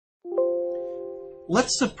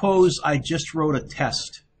let's suppose I just wrote a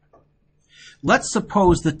test. Let's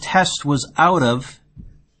suppose the test was out of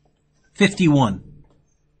 51.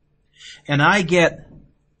 And I get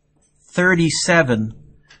 37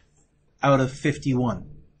 out of 51.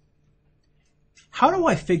 How do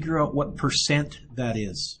I figure out what percent that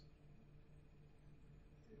is?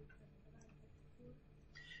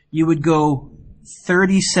 You would go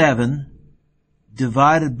 37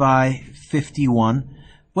 divided by 51.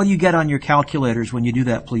 What do you get on your calculators when you do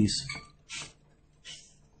that, please?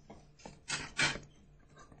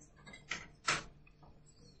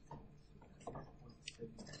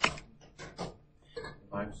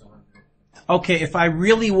 Okay, if I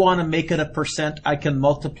really want to make it a percent, I can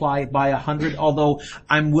multiply it by 100, although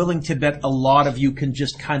I'm willing to bet a lot of you can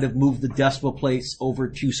just kind of move the decimal place over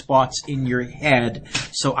 2 spots in your head,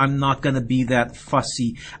 so I'm not going to be that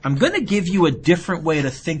fussy. I'm going to give you a different way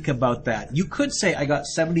to think about that. You could say I got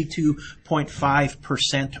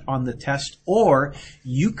 72.5% on the test, or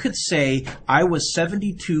you could say I was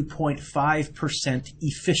 72.5%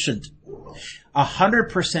 efficient.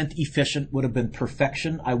 100% efficient would have been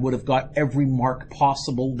perfection. I would have got every mark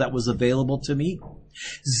possible that was available to me.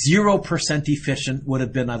 0% efficient would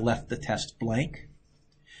have been I left the test blank.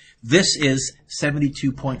 This is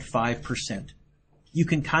 72.5%. You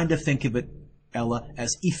can kind of think of it, Ella,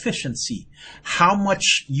 as efficiency. How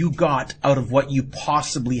much you got out of what you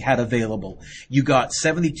possibly had available. You got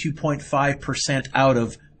 72.5% out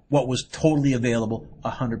of what was totally available,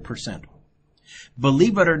 100%.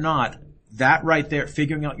 Believe it or not, that right there,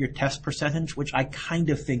 figuring out your test percentage, which I kind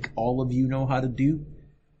of think all of you know how to do,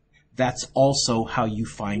 that's also how you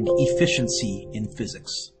find efficiency in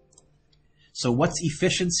physics. So what's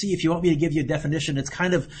efficiency? If you want me to give you a definition, it's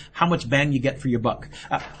kind of how much bang you get for your buck.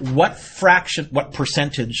 What fraction, what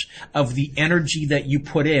percentage of the energy that you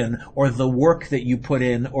put in, or the work that you put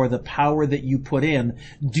in, or the power that you put in,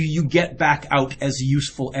 do you get back out as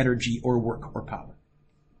useful energy or work or power?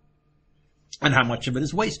 And how much of it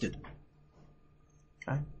is wasted?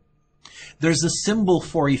 Okay. There's a symbol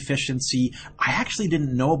for efficiency. I actually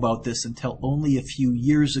didn't know about this until only a few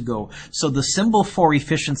years ago. So the symbol for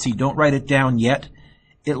efficiency, don't write it down yet.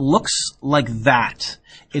 It looks like that.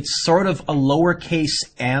 It's sort of a lowercase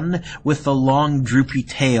n with a long droopy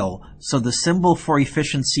tail. So the symbol for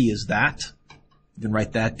efficiency is that. You can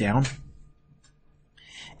write that down.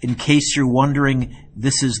 In case you're wondering,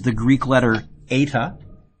 this is the Greek letter eta.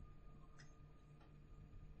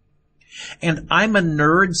 And I'm a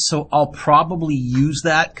nerd, so I'll probably use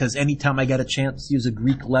that, because anytime I get a chance to use a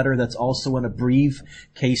Greek letter that's also an abbrev,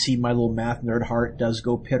 Casey, my little math nerd heart, does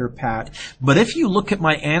go pitter-pat. But if you look at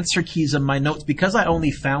my answer keys and my notes, because I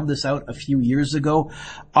only found this out a few years ago,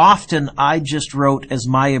 often I just wrote as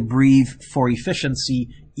my abbrev for efficiency,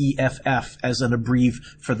 EFF, as an abbrev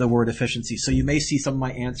for the word efficiency. So you may see some of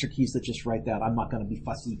my answer keys that just write that. I'm not going to be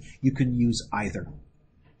fussy. You can use either.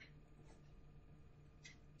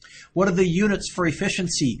 What are the units for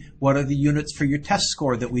efficiency? What are the units for your test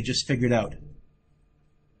score that we just figured out?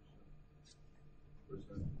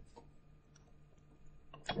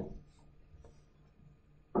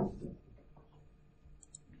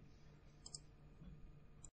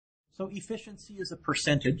 So efficiency is a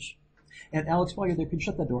percentage. And Alex, while you're there, could you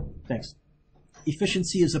shut that door? Thanks.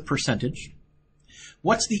 Efficiency is a percentage.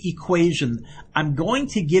 What's the equation? I'm going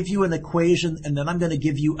to give you an equation, and then I'm going to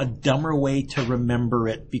give you a dumber way to remember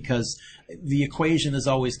it, because the equation has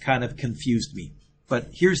always kind of confused me. But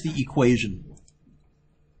here's the equation.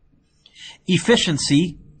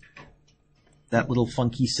 Efficiency, that little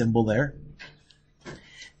funky symbol there,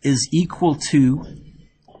 is equal to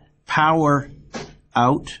power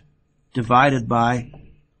out divided by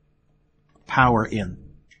power in.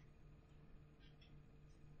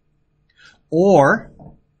 Or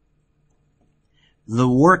the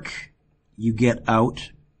work you get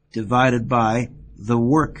out divided by the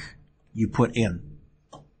work you put in.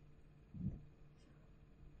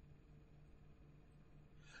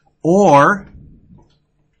 Or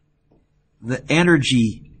the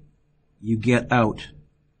energy you get out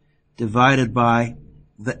divided by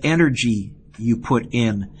the energy you put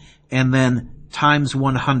in, and then times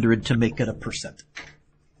 100 to make it a percent.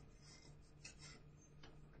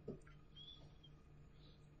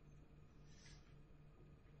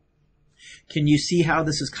 Can you see how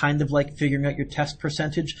this is kind of like figuring out your test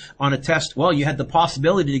percentage? On a test, well, you had the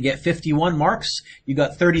possibility to get 51 marks. You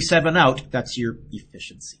got 37 out. That's your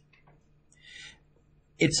efficiency.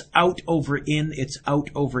 It's out over in, it's out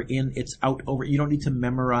over in, it's out over. You don't need to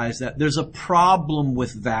memorize that. There's a problem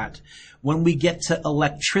with that. When we get to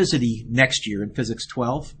electricity next year in Physics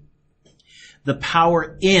 12, the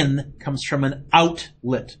power in comes from an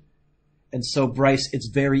outlet. And so, Bryce, it's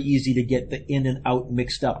very easy to get the in and out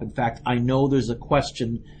mixed up. In fact, I know there's a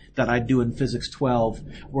question that I do in Physics 12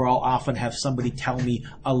 where I'll often have somebody tell me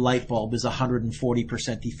a light bulb is 140%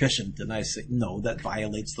 efficient. And I say, no, that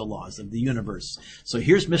violates the laws of the universe. So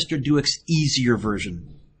here's Mr. Dewick's easier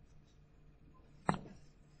version.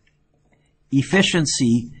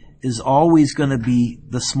 Efficiency is always going to be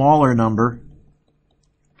the smaller number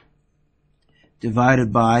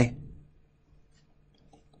divided by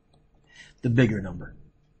the bigger number.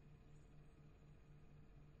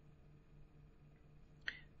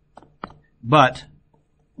 But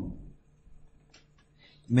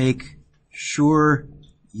make sure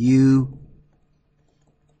you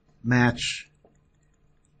match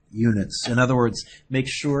units. In other words, make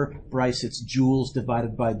sure, Bryce, it's joules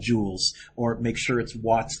divided by joules, or make sure it's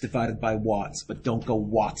watts divided by watts, but don't go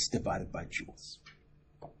watts divided by joules.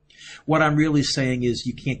 What I'm really saying is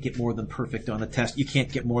you can't get more than perfect on a test. You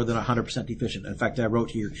can't get more than 100% efficient. In fact, I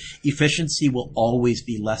wrote here, efficiency will always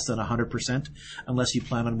be less than 100% unless you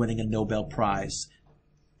plan on winning a Nobel Prize.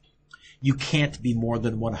 You can't be more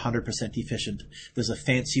than 100% efficient. There's a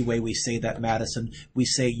fancy way we say that, Madison. We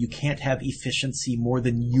say you can't have efficiency more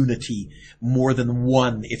than unity, more than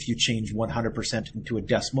 1 if you change 100% into a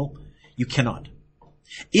decimal. You cannot.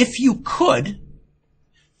 If you could,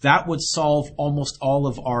 that would solve almost all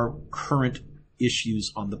of our current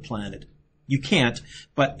issues on the planet. You can't,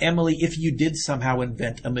 but Emily, if you did somehow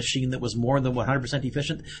invent a machine that was more than 100%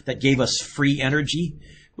 efficient, that gave us free energy,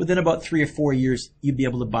 within about 3 or 4 years, you'd be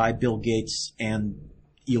able to buy Bill Gates and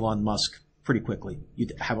Elon Musk pretty quickly.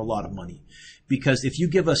 You'd have a lot of money. Because if you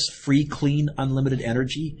give us free, clean, unlimited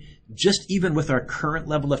energy, just even with our current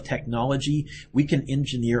level of technology, we can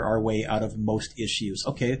engineer our way out of most issues.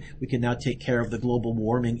 Okay, we can now take care of the global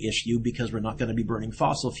warming issue because we're not going to be burning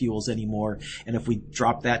fossil fuels anymore. And if we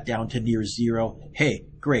drop that down to near zero, hey,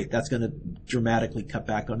 great, that's going to dramatically cut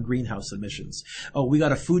back on greenhouse emissions. Oh, we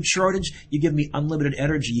got a food shortage? You give me unlimited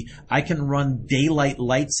energy. I can run daylight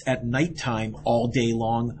lights at nighttime all day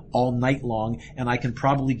long, all night long, and I can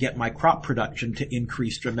probably get my crop production to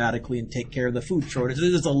increase dramatically and take care of the food shortage.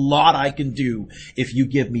 There's a lot I can do if you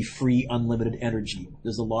give me free, unlimited energy.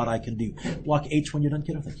 There's a lot I can do. Block H when you're done,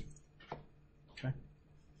 kiddo. Thank you. Okay.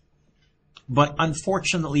 But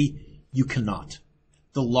unfortunately, you cannot.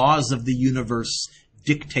 The laws of the universe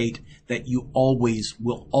dictate that you'll always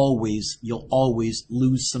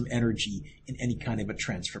lose some energy in any kind of a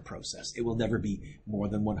transfer process. It will never be more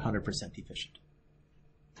than 100% efficient.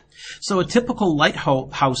 So a typical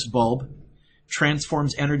lighthouse bulb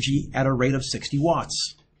transforms energy at a rate of 60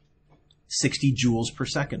 watts, 60 joules per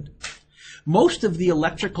second. Most of the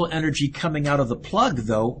electrical energy coming out of the plug,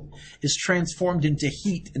 though, is transformed into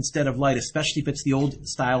heat instead of light, especially if it's the old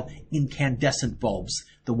style incandescent bulbs,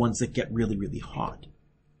 the ones that get really, really hot.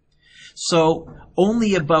 So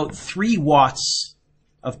only about 3 watts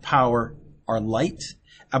of power are light.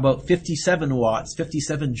 About 57 watts,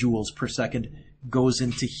 57 joules per second goes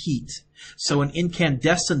into heat. So an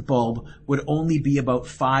incandescent bulb would only be about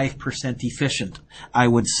 5% efficient. I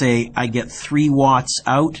would say I get 3 watts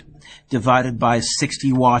out divided by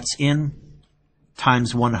 60 watts in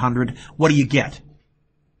times 100. What do you get?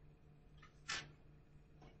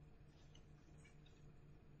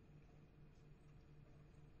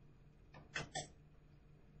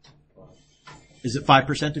 Is it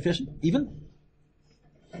 5% efficient? Even?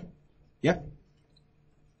 Yeah.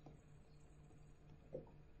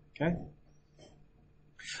 Okay.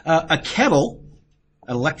 A kettle,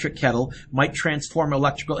 an electric kettle, might transform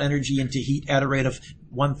electrical energy into heat at a rate of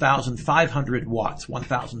 1,500 watts,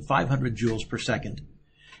 1,500 joules per second.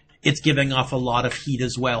 It's giving off a lot of heat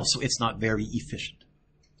as well, so it's not very efficient.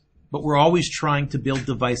 But we're always trying to build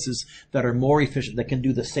devices that are more efficient, that can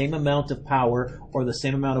do the same amount of power or the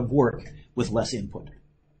same amount of work with less input.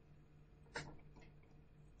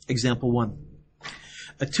 Example 1.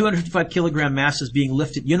 A 255 kilogram mass is being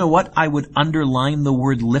lifted. You know what? I would underline the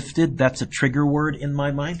word lifted. That's a trigger word in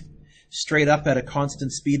my mind. Straight up at a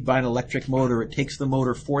constant speed by an electric motor. It takes the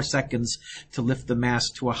motor 4 seconds to lift the mass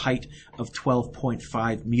to a height of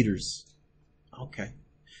 12.5 meters. Okay.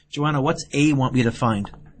 Joanna, what's A want me to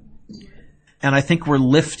find? And I think we're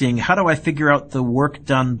lifting. How do I figure out the work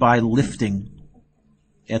done by lifting?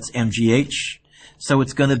 It's mgh. So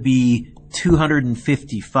it's going to be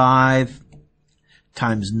 255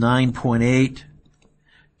 times 9.8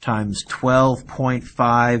 times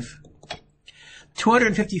 12.5.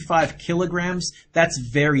 255 kilograms, that's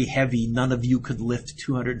very heavy. None of you could lift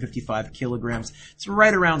 255 kilograms. It's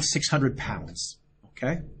right around 600 pounds.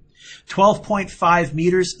 Okay? 12.5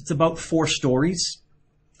 meters, it's about 4 stories.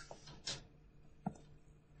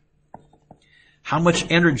 How much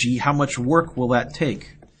energy, how much work will that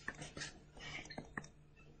take?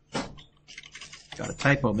 Got a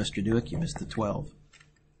typo, Mr. Dewick. You missed the 12.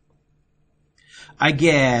 I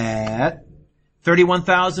get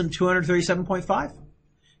 31,237.5.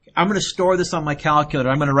 I'm going to store this on my calculator.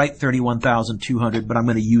 I'm going to write 31,200, but I'm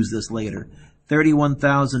going to use this later.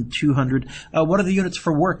 31,200. What are the units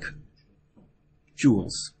for work?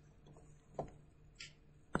 Joules.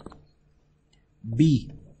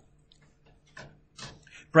 B.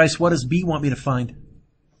 Bryce, what does B want me to find?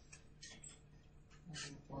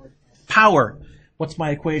 Power. What's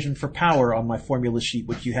my equation for power on my formula sheet,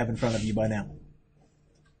 which you have in front of you by now?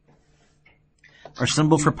 Our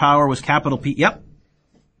symbol for power was capital P. Yep.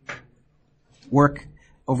 Work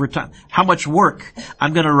over time. How much work?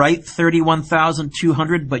 I'm going to write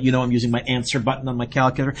 31,200, but you know I'm using my answer button on my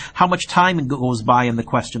calculator. How much time goes by in the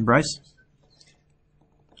question, Bryce?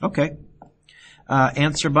 Okay.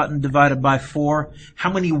 Answer button divided by 4.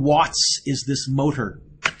 How many watts is this motor?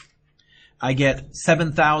 I get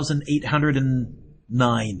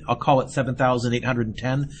 7,809. I'll call it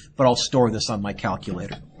 7,810, but I'll store this on my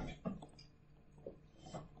calculator.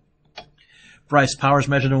 Bryce, power is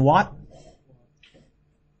measured in watt?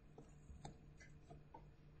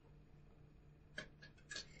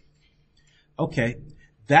 Okay,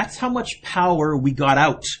 that's how much power we got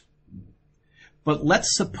out. But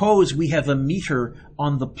let's suppose we have a meter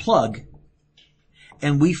on the plug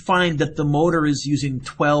and we find that the motor is using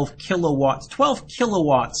 12 kilowatts. 12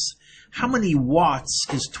 kilowatts. How many watts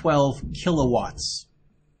is 12 kilowatts?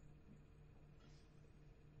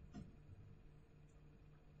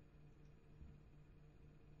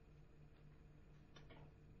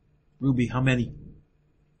 Ruby, how many?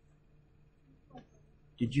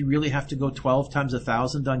 Did you really have to go 12 times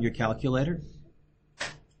 1,000 on your calculator?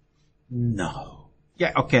 No.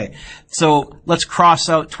 Yeah, okay. So let's cross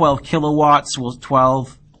out 12 kilowatts. Well,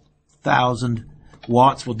 12,000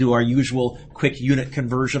 watts. We'll do our usual quick unit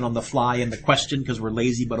conversion on the fly in the question because we're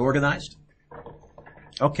lazy but organized.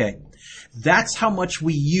 Okay. That's how much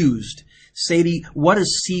we used. Sadie, what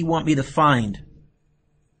does C want me to find?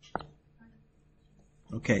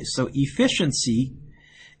 Okay, so efficiency,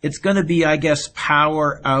 it's going to be, I guess,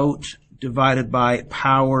 power out divided by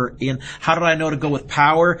power in. How did I know to go with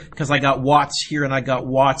power? Because I got watts here and I got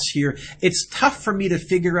watts here. It's tough for me to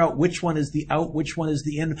figure out which one is the out, which one is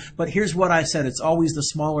the in. But here's what I said. It's always the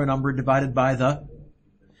smaller number divided by the,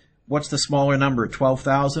 what's the smaller number?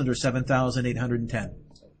 12,000 or 7,810?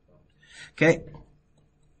 Okay.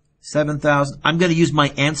 7,000. I'm going to use my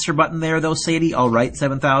answer button there though, Sadie. I'll write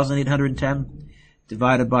 7,810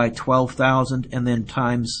 divided by 12,000 and then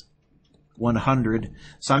times 100.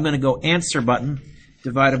 So I'm going to go answer button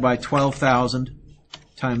divided by 12,000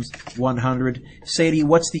 times 100. Sadie,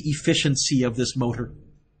 what's the efficiency of this motor?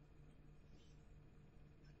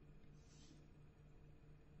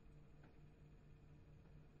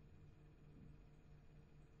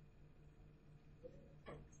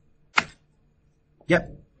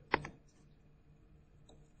 Yep.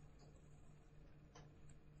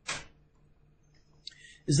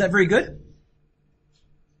 Is that very good?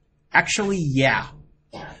 Actually, yeah.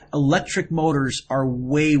 Electric motors are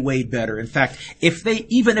way, way better. In fact,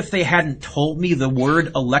 even if they hadn't told me the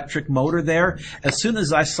word electric motor there, as soon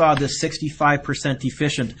as I saw this 65%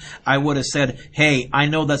 efficient, I would have said, hey, I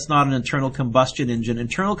know that's not an internal combustion engine.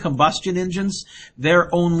 Internal combustion engines, they're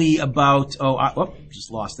only about, just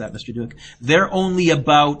lost that, Mr. Duke. They're only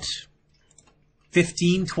about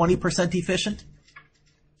 15, 20% efficient.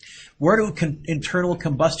 Where do internal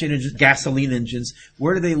combustion engines, gasoline engines,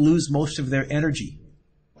 where do they lose most of their energy?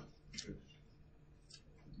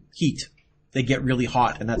 Heat. They get really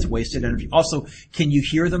hot, and that's wasted energy. Also, can you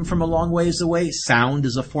hear them from a long ways away? Sound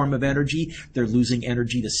is a form of energy. They're losing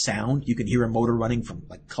energy to sound. You can hear a motor running from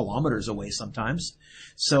like kilometers away sometimes.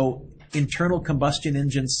 So internal combustion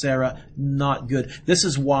engines, Sarah, not good. This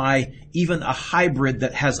is why even a hybrid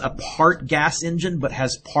that has a part gas engine but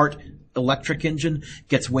has part electric engine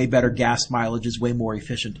gets way better gas mileage, is way more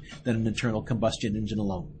efficient than an internal combustion engine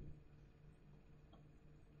alone.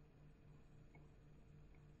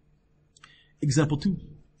 Example 2.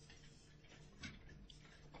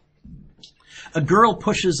 A girl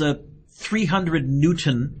pushes a 300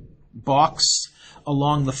 Newton box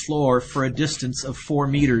along the floor for a distance of 4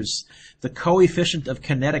 meters. The coefficient of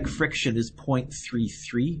kinetic friction is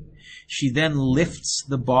 0.33. She then lifts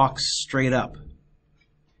the box straight up.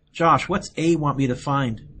 Josh, what's A want me to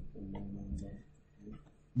find?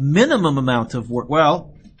 Minimum amount of work.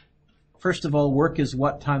 Well, first of all, work is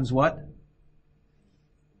what times what?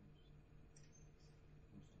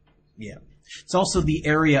 Yeah. It's also the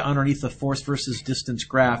area underneath the force versus distance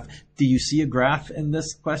graph. Do you see a graph in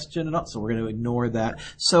this question at all? So we're going to ignore that.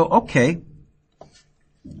 So, okay.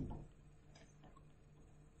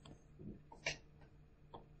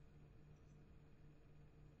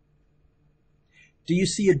 Do you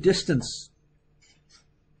see a distance?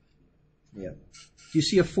 Yeah. Do you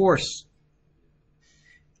see a force?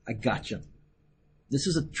 I gotcha. This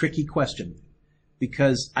is a tricky question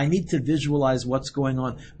because I need to visualize what's going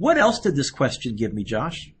on. What else did this question give me,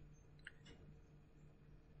 Josh?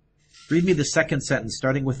 Read me the second sentence,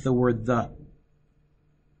 starting with the word the.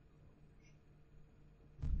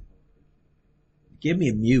 Give me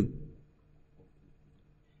a mu.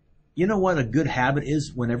 You know what a good habit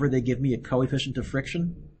is whenever they give me a coefficient of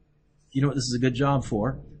friction? You know what this is a good job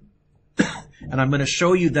for? And I'm going to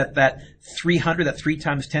show you that that 300, that 3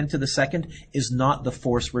 times 10 to the second, is not the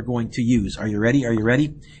force we're going to use. Are you ready? Are you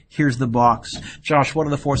ready? Here's the box. Josh, what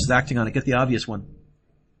are the forces acting on it? Get the obvious one.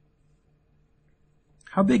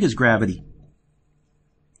 How big is gravity?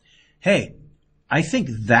 Hey, I think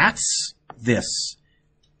that's this.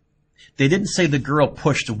 They didn't say the girl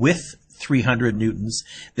pushed with 300 newtons.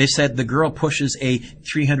 They said the girl pushes a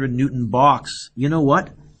 300 newton box. You know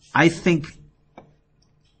what? I think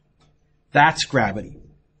that's gravity.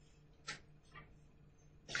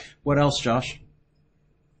 What else, Josh?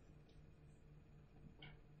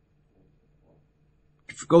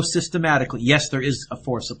 Go systematically. Yes, there is a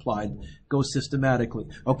force applied. Go systematically.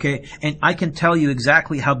 Okay, and I can tell you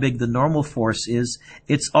exactly how big the normal force is.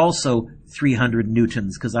 It's also 300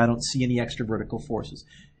 newtons because I don't see any extra vertical forces.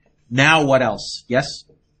 Now what else? Yes?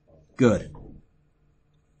 Good.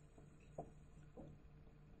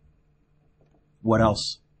 What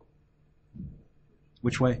else?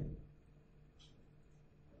 Which way?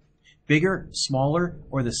 Bigger, smaller,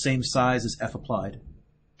 or the same size as F applied?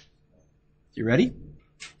 You ready?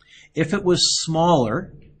 If it was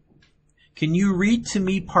smaller, can you read to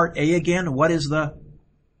me part A again? What's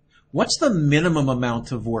the minimum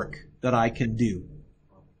amount of work that I can do?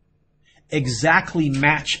 Exactly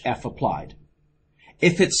match F applied.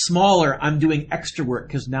 If it's smaller, I'm doing extra work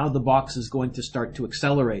because now the box is going to start to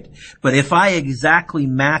accelerate. But if I exactly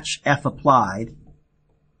match F applied,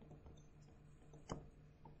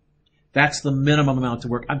 that's the minimum amount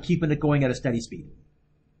of work. I'm keeping it going at a steady speed.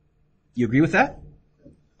 You agree with that?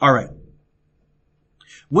 All right.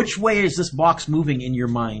 Which way is this box moving in your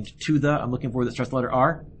mind? To the, I'm looking for that starts with the letter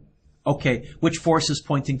R. Okay. Which force is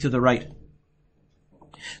pointing to the right?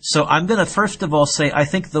 So I'm going to first of all say, I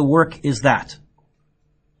think the work is that.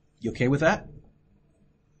 You okay with that?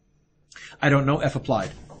 I don't know F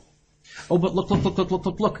applied. Oh, but look.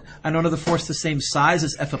 I don't know the force the same size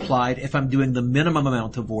as F applied if I'm doing the minimum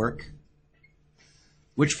amount of work.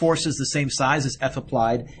 Which force is the same size as F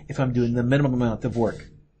applied if I'm doing the minimum amount of work?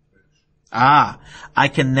 I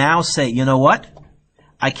can now say, you know what?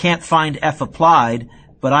 I can't find F applied,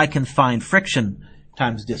 but I can find friction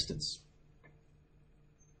times distance.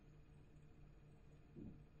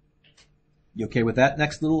 You okay with that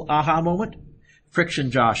next little aha moment?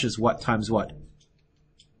 Friction, Josh, is what times what?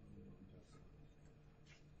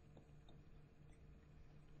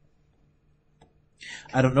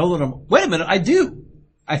 I don't know that wait a minute, I do.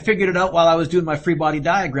 I figured it out while I was doing my free body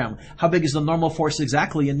diagram. How big is the normal force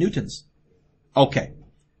exactly in newtons? Okay.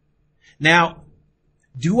 Now,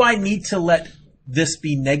 do I need to let this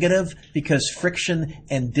be negative because friction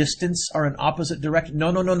and distance are in opposite direction?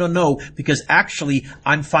 No, because actually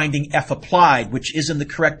I'm finding F applied, which is in the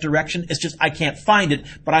correct direction. It's just I can't find it,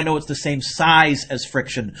 but I know it's the same size as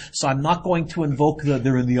friction. So I'm not going to invoke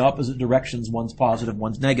they're in the opposite directions. One's positive,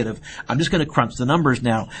 one's negative. I'm just going to crunch the numbers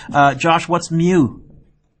now. Josh, what's mu?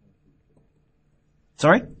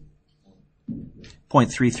 Sorry?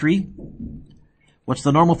 0.33. What's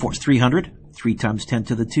the normal force? 300. 3 times 10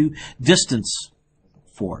 to the 2. Distance,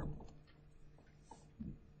 4.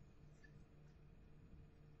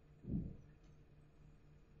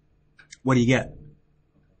 What do you get?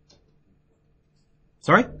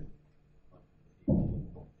 Sorry?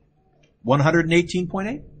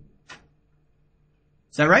 118.8?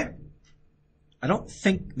 Is that right? I don't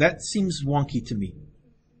think that seems wonky to me.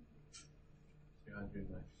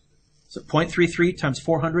 So 0.33 times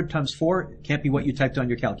 400 times 4 can't be what you typed on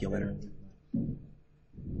your calculator.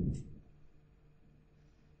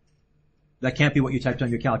 That can't be what you typed on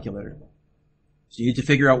your calculator. So you need to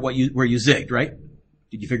figure out where you zigged, right?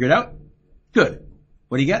 Did you figure it out? Good.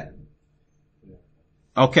 What do you get?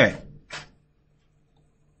 Okay.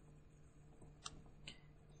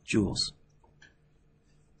 Joules.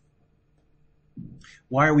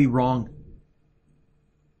 Why are we wrong?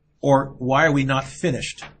 Or why are we not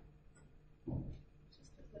finished?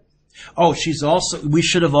 Oh, we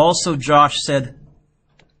should have also, Josh, said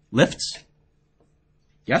lifts.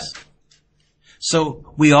 Yes?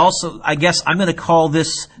 So we also, I guess I'm going to call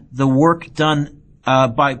this the work done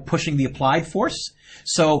by pushing the applied force.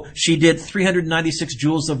 So she did 396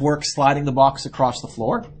 joules of work sliding the box across the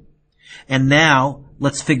floor. And now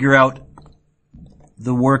let's figure out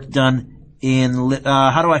the work done in,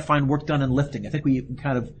 how do I find work done in lifting? I think we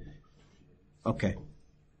kind of, okay.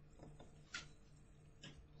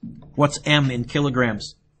 What's M in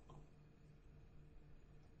kilograms?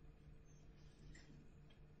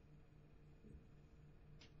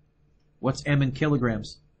 What's M in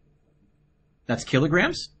kilograms? That's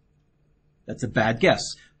kilograms? That's a bad guess.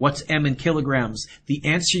 What's M in kilograms? The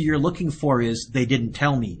answer you're looking for is, they didn't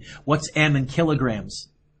tell me. What's M in kilograms?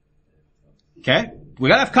 Okay? We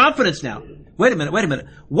gotta have confidence now. Wait a minute.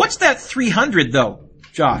 What's that 300 though,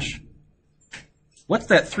 Josh? What's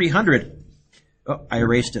that 300? Oh, I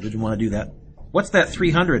erased it. I didn't want to do that. What's that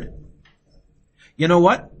 300? You know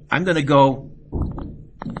what? I'm gonna go...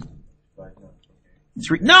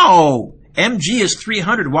 No! mg is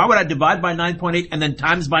 300. Why would I divide by 9.8 and then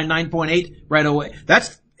times by 9.8 right away?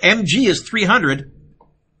 mg is 300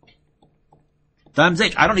 times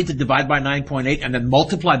h. I don't need to divide by 9.8 and then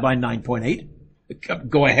multiply by 9.8.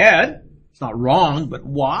 Go ahead. It's not wrong, but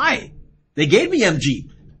why? They gave me mg.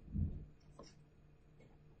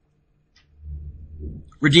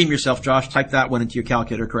 Redeem yourself, Josh. Type that one into your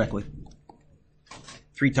calculator correctly.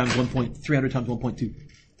 300 times 1.2.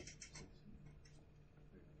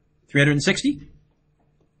 360?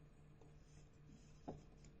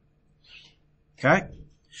 Okay.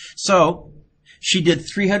 So, she did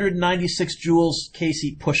 396 joules,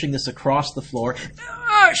 Casey, pushing this across the floor.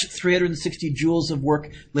 360 joules of work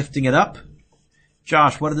lifting it up.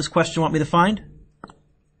 Josh, what did this question want me to find?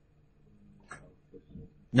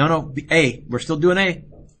 No, A. We're still doing A.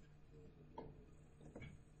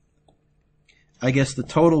 I guess the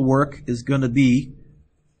total work is going to be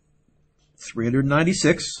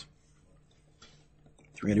 396,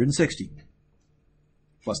 360,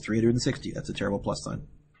 plus 360. That's a terrible plus sign.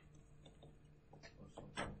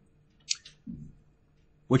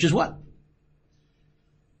 Which is what?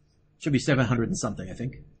 Should be 700 and something, I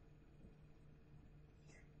think.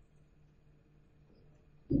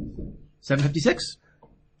 756?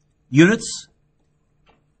 Units?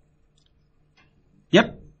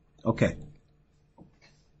 Yep. Okay.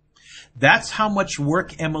 That's how much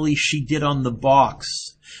work, Emily, she did on the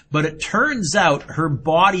box. But it turns out her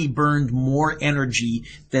body burned more energy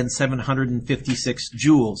than 756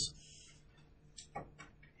 joules.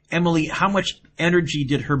 Emily, how much energy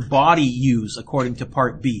did her body use according to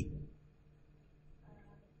part B?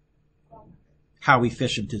 How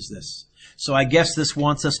efficient is this? So I guess this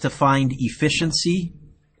wants us to find efficiency.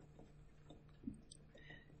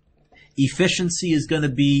 Efficiency is going to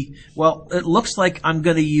be, well, it looks like I'm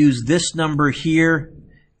going to use this number here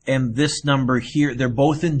and this number here. They're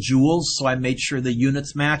both in joules, so I made sure the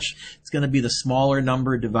units match. It's going to be the smaller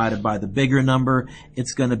number divided by the bigger number.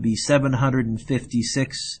 It's going to be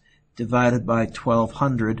 756 divided by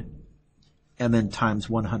 1200 and then times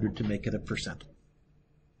 100 to make it a percent.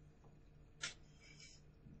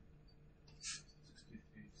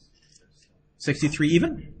 $63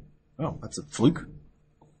 even? Oh, that's a fluke.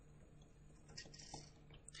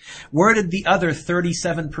 Where did the other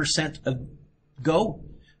 37% go?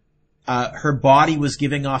 Her body was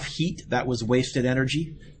giving off heat. That was wasted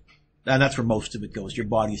energy. And that's where most of it goes. Your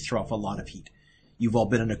body throws off a lot of heat. You've all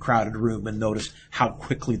been in a crowded room and noticed how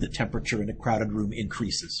quickly the temperature in a crowded room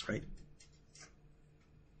increases, right?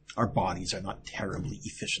 Our bodies are not terribly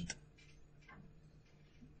efficient. Is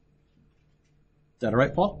that all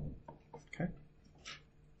right, Paul? Okay.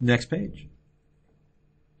 Next page.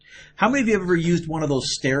 How many of you have ever used one of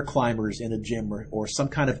those stair climbers in a gym or some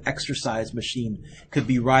kind of exercise machine? Could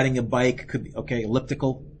be riding a bike, could be, okay,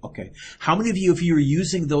 elliptical, okay. How many of you, if you were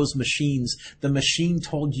using those machines, the machine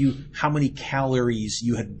told you how many calories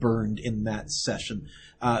you had burned in that session?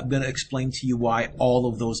 I'm going to explain to you why all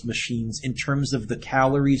of those machines, in terms of the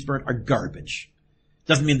calories burned, are garbage.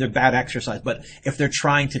 Doesn't mean they're bad exercise, but if they're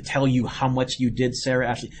trying to tell you how much you did, Sarah,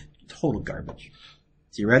 Ashley, total garbage.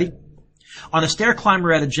 So you ready? On a stair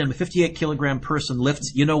climber at a gym, a 58 kilogram person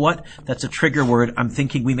lifts, you know what? That's a trigger word. I'm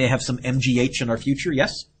thinking we may have some MGH in our future,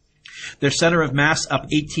 yes? Their center of mass up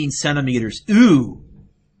 18 centimeters. Ooh!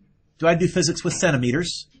 Do I do physics with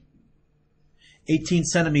centimeters? 18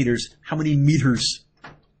 centimeters. How many meters?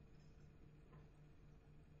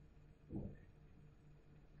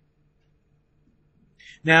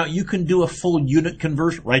 Now, you can do a full unit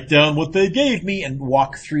conversion, write down what they gave me and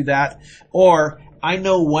walk through that. Or, I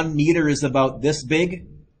know 1 meter is about this big.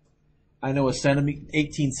 I know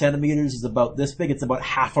 18 centimeters is about this big. It's about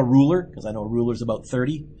half a ruler, because I know a ruler is about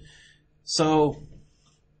 30. So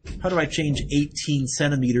how do I change 18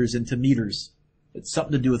 centimeters into meters? It's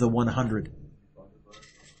something to do with a 100.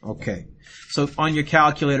 Okay. So on your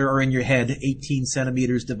calculator or in your head, 18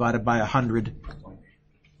 centimeters divided by 100,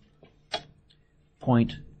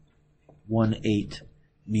 0.18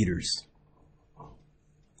 meters.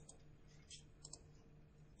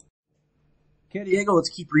 Okay, Diego, let's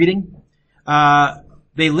keep reading.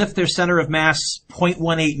 They lift their center of mass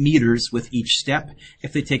 0.18 meters with each step.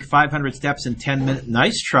 If they take 500 steps in 10 minutes,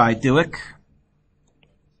 nice try, Duick.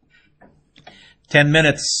 10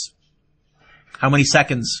 minutes. How many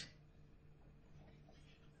seconds?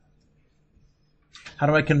 How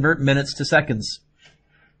do I convert minutes to seconds?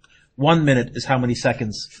 1 minute is how many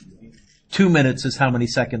seconds? 2 minutes is how many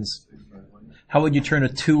seconds? How would you turn a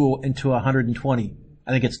 2 into 120?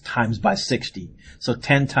 I think it's times by 60. So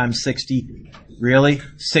 10 times 60, really?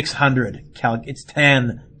 600. It's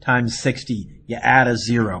 10 times 60. You add a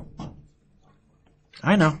 0.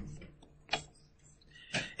 I know.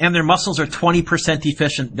 And their muscles are 20%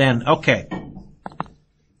 efficient then. Okay.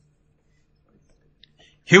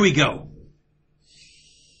 Here we go.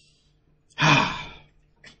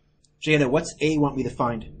 Jada, what's A you want me to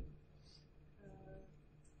find?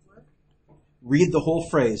 Read the whole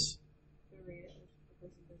phrase.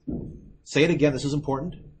 Say it again. This is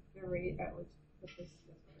important. The rate at which the person does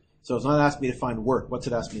work. So it's not asking me to find work. What's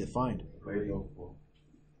it asking me to find?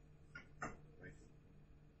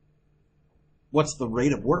 What's the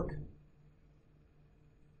rate of work?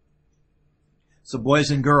 So boys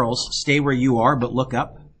and girls, stay where you are, but look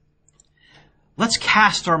up. Let's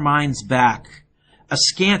cast our minds back a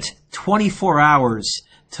scant 24 hours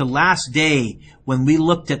to last day when we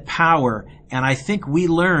looked at power, and I think we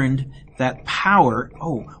learned that power,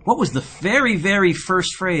 what was the very, very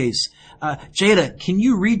first phrase? Jada, can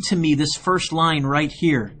you read to me this first line right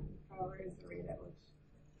here? Power is the rate at which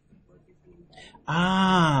work is being done.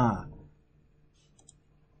 Ah.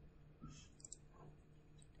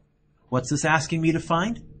 What's this asking me to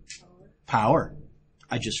find? Power.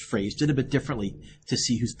 I just phrased it a bit differently to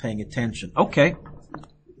see who's paying attention. Okay.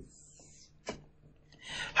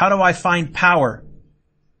 How do I find power?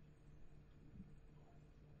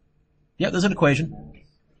 Yeah, there's an equation.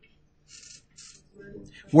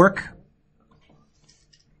 Work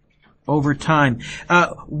over time.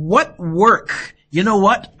 What work? You know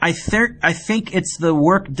what? I think it's the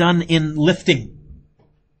work done in lifting.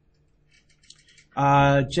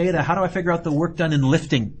 Jada, how do I figure out the work done in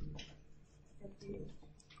lifting?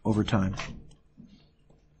 Over time.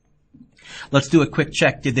 Let's do a quick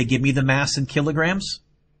check. Did they give me the mass in kilograms?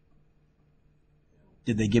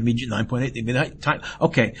 Did they give me 9.8? They made time.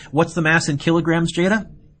 Okay. What's the mass in kilograms, Jada?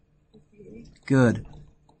 Good.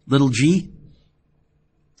 Little g?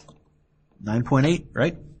 9.8,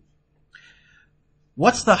 right?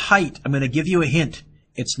 What's the height? I'm going to give you a hint.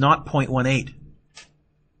 It's not 0.18.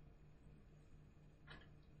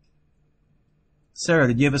 Sarah,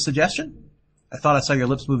 did you have a suggestion? I thought I saw your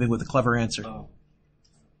lips moving with a clever answer. Oh.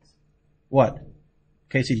 What?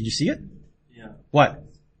 Casey, did you see it? Yeah. What?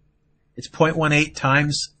 It's 0.18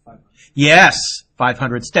 times? 500. Yes,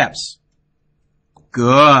 500 steps.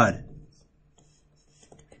 Good.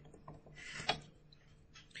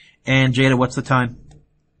 And Jada, what's the time?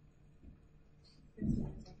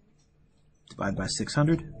 Divide by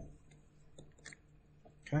 600.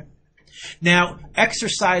 Okay. Now,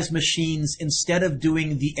 exercise machines, instead of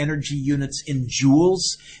doing the energy units in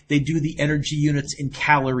joules, they do the energy units in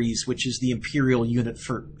calories, which is the imperial unit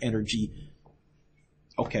for energy.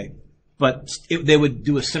 Okay. But they would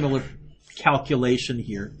do a similar calculation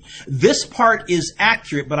here. This part is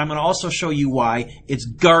accurate, but I'm going to also show you why it's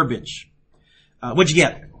garbage. What'd you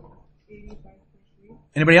get? 85.3.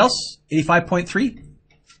 Anybody else? 85.3?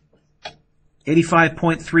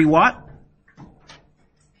 85.3 watt?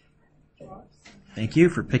 Thank you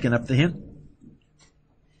for picking up the hint.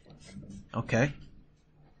 Okay.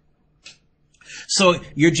 So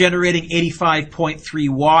you're generating 85.3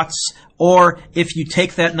 watts, or if you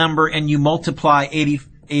take that number and you multiply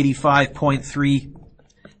 85.3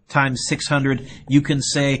 times 600, you can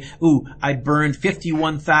say, ooh, I burned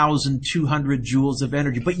 51,200 joules of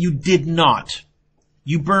energy. But you did not.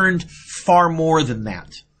 You burned far more than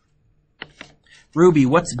that. Ruby,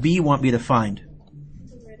 what's B want me to find?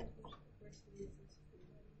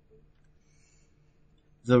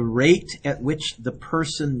 The rate at which the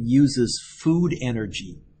person uses food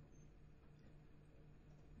energy.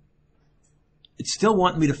 It's still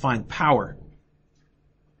wanting me to find power.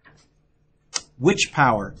 Which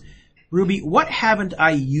power? Ruby, what haven't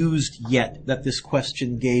I used yet that this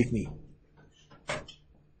question gave me?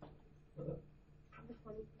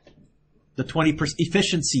 The 20%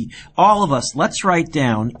 efficiency. All of us, let's write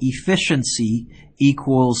down efficiency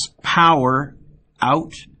equals power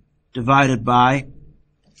out divided by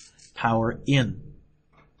power in.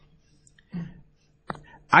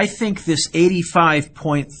 I think this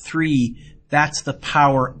 85.3, that's the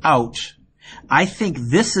power out. I think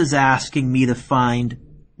this is asking me to find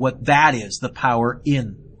what that is, the power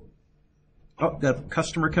in. Oh, got a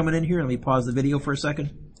customer coming in here. Let me pause the video for a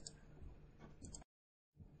second.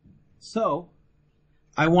 So,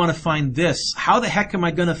 I want to find this. How the heck am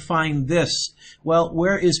I going to find this? Well,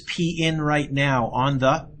 where is P in right now? On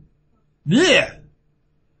the... Blech!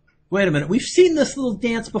 Wait a minute. We've seen this little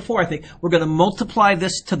dance before, I think. We're going to multiply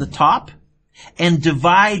this to the top and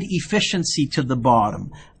divide efficiency to the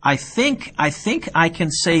bottom. I think I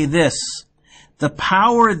can say this. The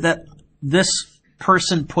power that this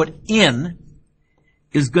person put in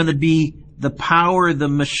is going to be the power the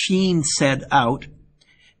machine said out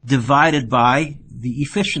divided by the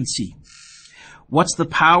efficiency. What's the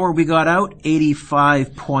power we got out?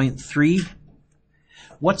 85.3.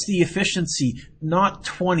 What's the efficiency? Not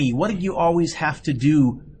 20. What did you always have to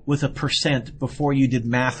do with a percent before you did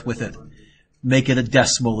math with it? Make it a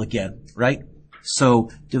decimal again, right? So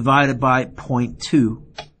divided by 0.2.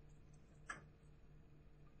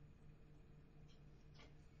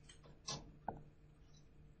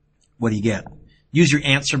 What do you get? Use your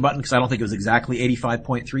answer button because I don't think it was exactly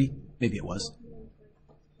 85.3. Maybe it was.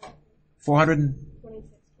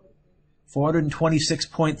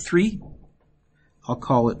 426.3. I'll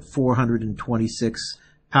call it 426.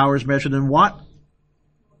 Powers measured in watt?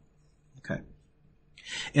 Okay.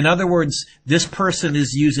 In other words, this person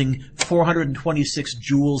is using 426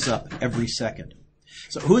 joules up every second.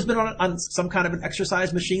 So who's been on some kind of an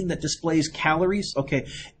exercise machine that displays calories? Okay.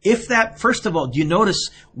 If that, first of all, do you notice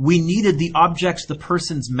we needed the object's, the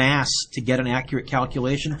person's mass to get an accurate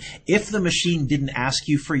calculation? If the machine didn't ask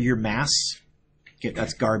you for your mass, okay,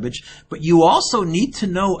 that's garbage. But you also need to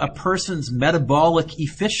know a person's metabolic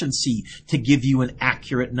efficiency to give you an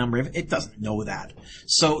accurate number. It doesn't know that.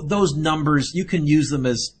 So those numbers, you can use them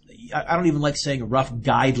as, I don't even like saying rough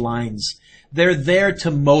guidelines. They're there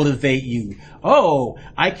to motivate you. Oh,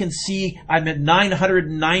 I can see I'm at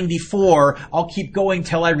 994. I'll keep going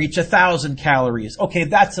till I reach 1,000 calories. Okay,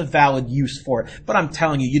 that's a valid use for it. But I'm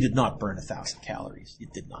telling you, you did not burn 1,000 calories. You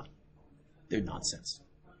did not. They're nonsense.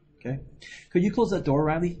 Okay? Could you close that door,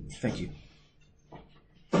 Riley? Thank you.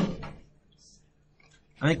 I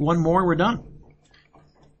think one more and we're done.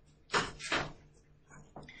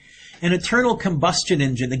 An internal combustion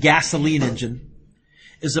engine, a gasoline engine,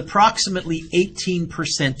 is approximately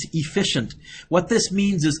 18% efficient. What this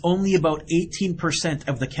means is only about 18%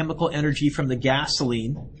 of the chemical energy from the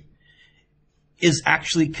gasoline is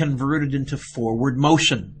actually converted into forward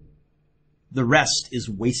motion. The rest is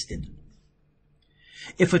wasted.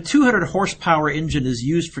 If a 200 horsepower engine is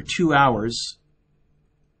used for 2 hours,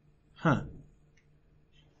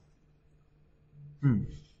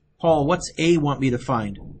 Paul, what's A want me to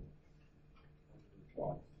find?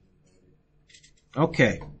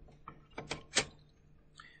 Okay.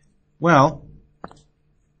 Well,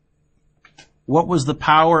 what was the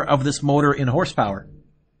power of this motor in horsepower?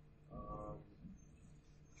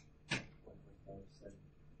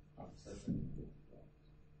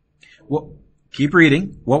 Well, keep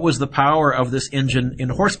reading. What was the power of this engine in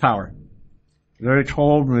horsepower? They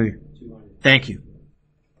told me. Thank you.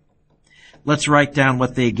 Let's write down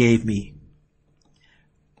what they gave me.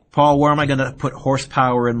 Paul, where am I going to put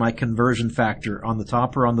horsepower in my conversion factor? On the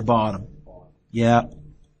top or on the bottom? Yeah.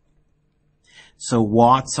 So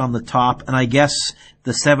watts on the top. And I guess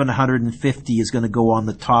the 750 is going to go on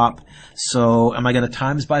the top. So am I going to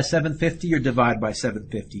times by 750 or divide by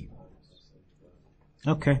 750?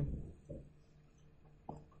 Okay.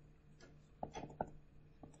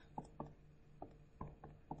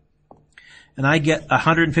 And I get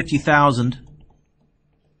 150,000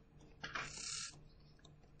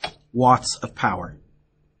 watts of power.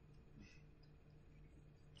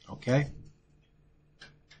 Okay?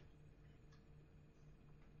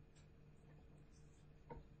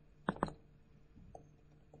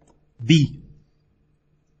 B.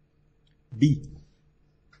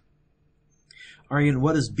 Aryan,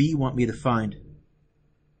 what does B want me to find?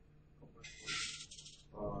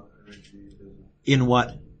 In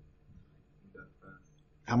what?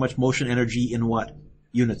 How much motion energy in what?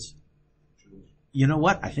 Units. You know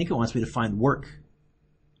what? I think it wants me to find work.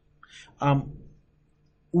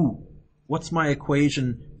 What's my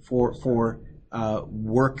equation for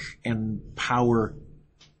work and power?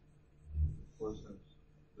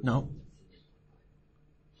 No.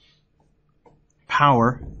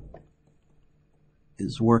 Power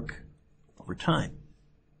is work over time.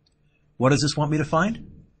 What does this want me to find?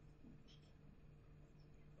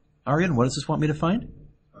 Aryan, what does this want me to find?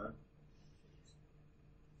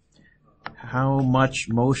 How much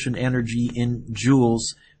motion energy in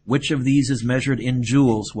joules? Which of these is measured in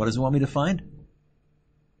joules? What does it want me to find?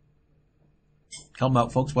 Help me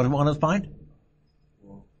out, folks. What do I want to find?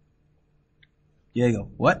 Diego,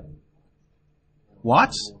 what?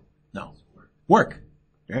 Watts? No. Work.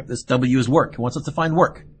 Okay. This W is work. It wants us to find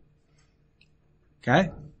work.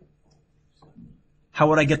 Okay? How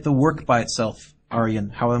would I get the work by itself, Aryan?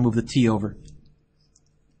 How would I move the T over?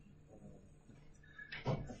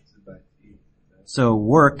 So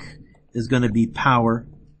work is going to be power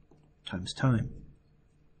times time.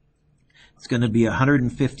 It's going to be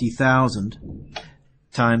 150,000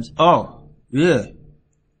 times,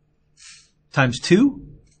 times 2?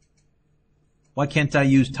 Why can't I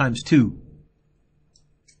use times 2?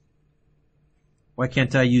 Why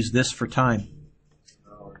can't I use this for time?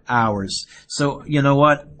 Hours. So, you know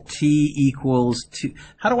what? T equals 2.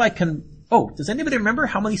 How do I does anybody remember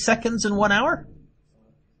how many seconds in 1 hour?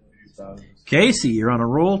 Casey, you're on a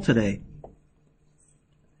roll today.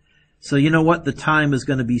 So you know what? The time is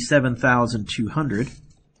going to be 7,200.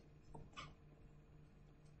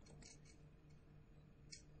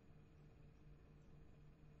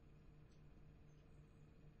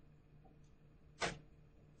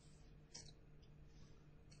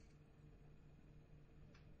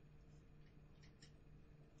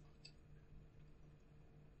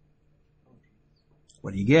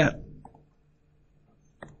 What do you get?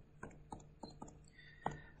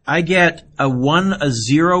 I get a 1, a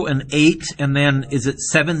 0, an 8, and then is it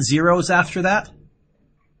 7 zeros after that?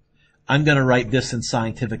 I'm going to write this in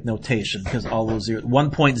scientific notation because all those zeros,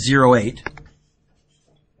 1.08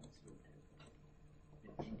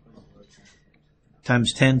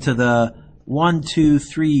 times 10 to the 1, 2,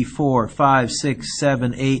 3, 4, 5, 6,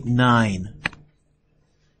 7, 8, 9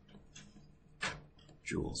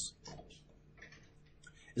 joules.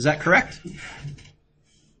 Is that correct?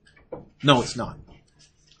 No, it's not.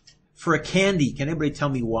 For a candy, can anybody tell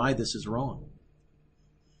me why this is wrong?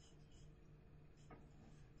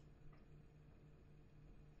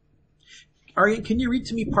 Aryan, can you read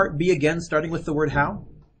to me part B again, starting with the word how?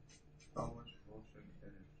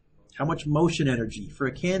 How much motion energy? For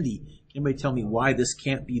a candy, can anybody tell me why this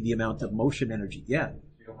can't be the amount of motion energy? Yeah.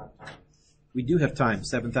 We do have time,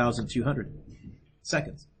 7,200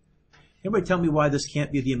 seconds. Anybody tell me why this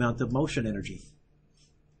can't be the amount of motion energy?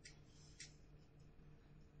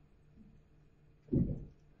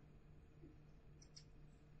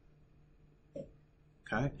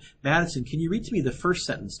 Okay. Madison, can you read to me the first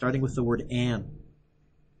sentence, starting with the word "and"?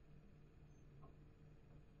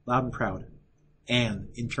 Loud and proud. "And."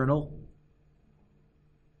 Internal.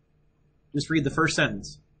 Just read the first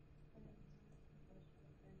sentence.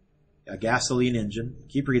 A gasoline engine.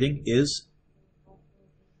 Keep reading. Is.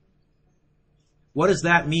 What does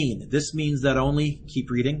that mean? This means that only,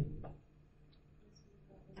 keep reading.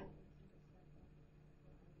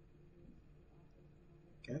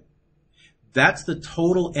 Okay. That's the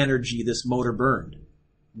total energy this motor burned.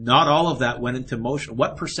 Not all of that went into motion.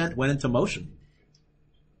 What percent went into motion?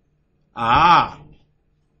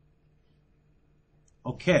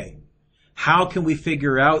 Okay. How can we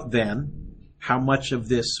figure out then how much of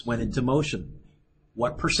this went into motion?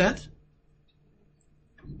 What percent?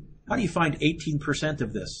 How do you find 18%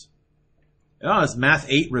 of this? Oh, it's Math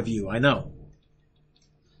 8 review, I know.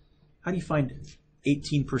 How do you find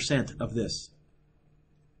 18% of this?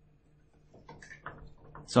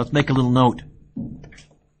 So let's make a little note.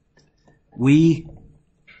 We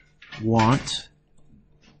want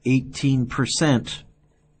 18%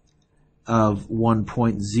 of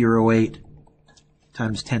 1.08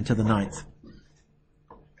 times 10 to the 9th.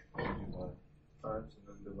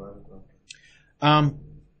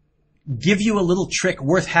 Give you a little trick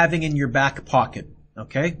worth having in your back pocket,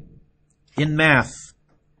 okay? In math,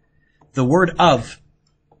 the word "of"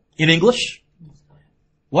 in English,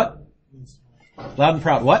 what? Loud and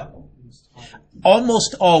proud, what?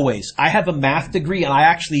 Almost always. I have a math degree, and I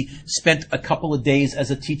actually spent a couple of days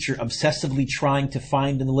as a teacher obsessively trying to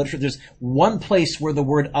find in the literature. There's one place where the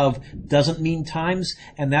word "of" doesn't mean times,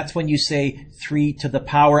 and that's when you say 3 to the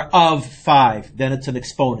power of 5. Then it's an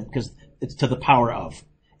exponent, because it's to the power of.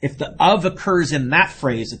 If the "of" occurs in that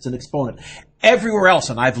phrase, it's an exponent. Everywhere else,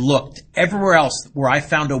 and I've looked, everywhere else where I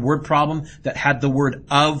found a word problem that had the word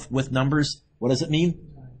 "of" with numbers, what does it mean?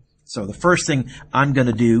 So the first thing I'm going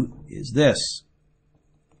to do is this.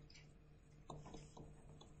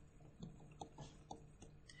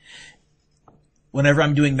 Whenever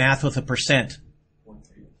I'm doing math with a percent,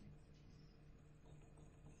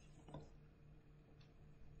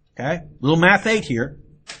 Okay? Little math 8 here.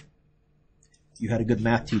 You had a good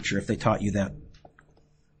math teacher if they taught you that.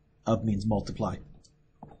 Of means multiply.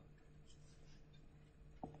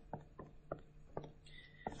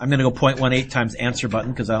 I'm going to go 0.18 times answer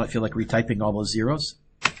button because I don't feel like retyping all those zeros.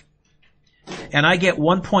 And I get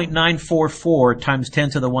 1.944 times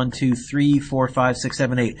 10 to the 1, 2, 3, 4, 5, 6,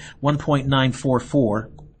 7, 8.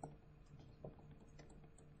 1.944.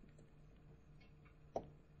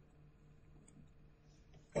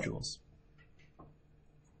 Joules.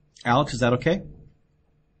 Alex, is that okay?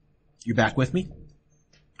 You back with me?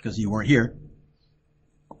 Because you weren't here.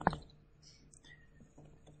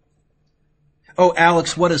 Oh,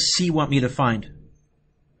 Alex, what does C want me to find?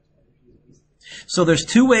 So there's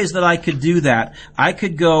two ways that I could do that. I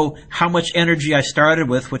could go how much energy I started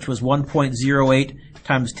with, which was 1.08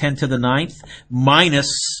 times 10 to the 9th,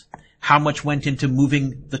 minus how much went into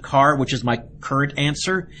moving the car, which is my current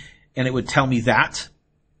answer, and it would tell me that.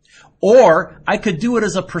 Or I could do it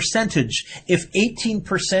as a percentage. If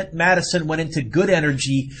 18% Madison went into good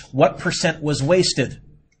energy, what percent was wasted?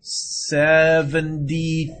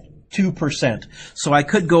 72%. So I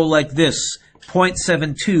could go like this.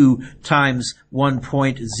 0.72 times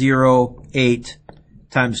 1.08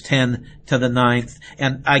 times 10 to the 9th.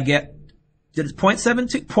 And I get, did it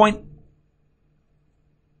 0.72?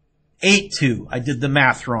 0.82. I did the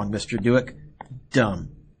math wrong, Mr. Dewick.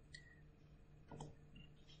 Dumb.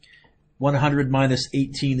 100 minus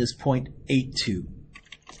 18 is 0.82.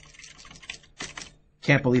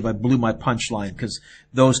 Can't believe I blew my punchline because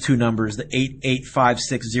those two numbers, the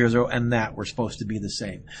 885,600 and that were supposed to be the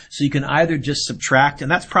same. So you can either just subtract,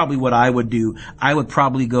 and that's probably what I would do. I would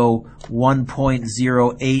probably go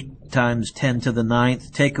 1.08 times 10 to the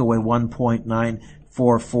 9th, take away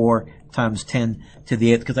 1.944 times 10 to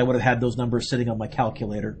the 8th because I would have had those numbers sitting on my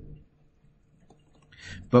calculator.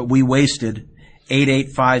 But we wasted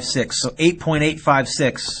 8856. So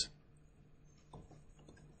 8.856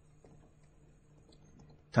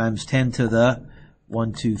 times 10 to the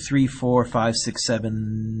 1, 2, 3, 4, 5, 6,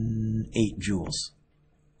 7, 8 joules.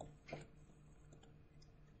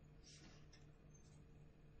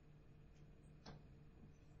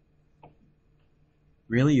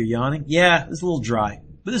 Really? You're yawning? Yeah, it's a little dry.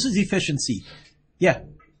 But this is efficiency. Yeah.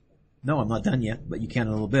 No, I'm not done yet, but you can in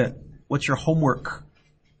a little bit. What's your homework?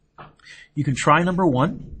 You can try number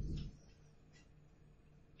 1. You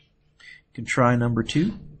can try number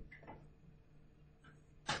 2.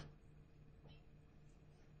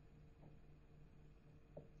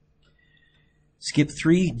 Skip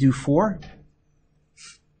 3, do 4.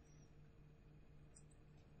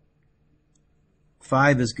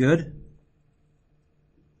 5 is good.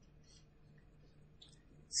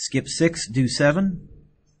 Skip 6, do 7.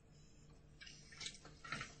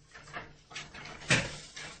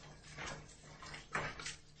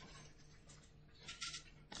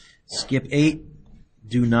 Skip 8,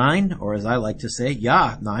 do 9, or as I like to say,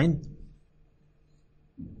 9.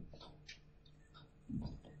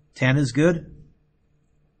 10 is good.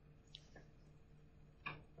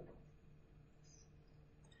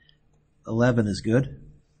 11 is good.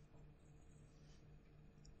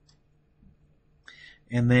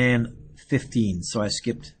 And then 15. So I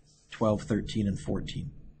skipped 12, 13, and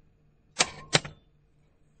 14.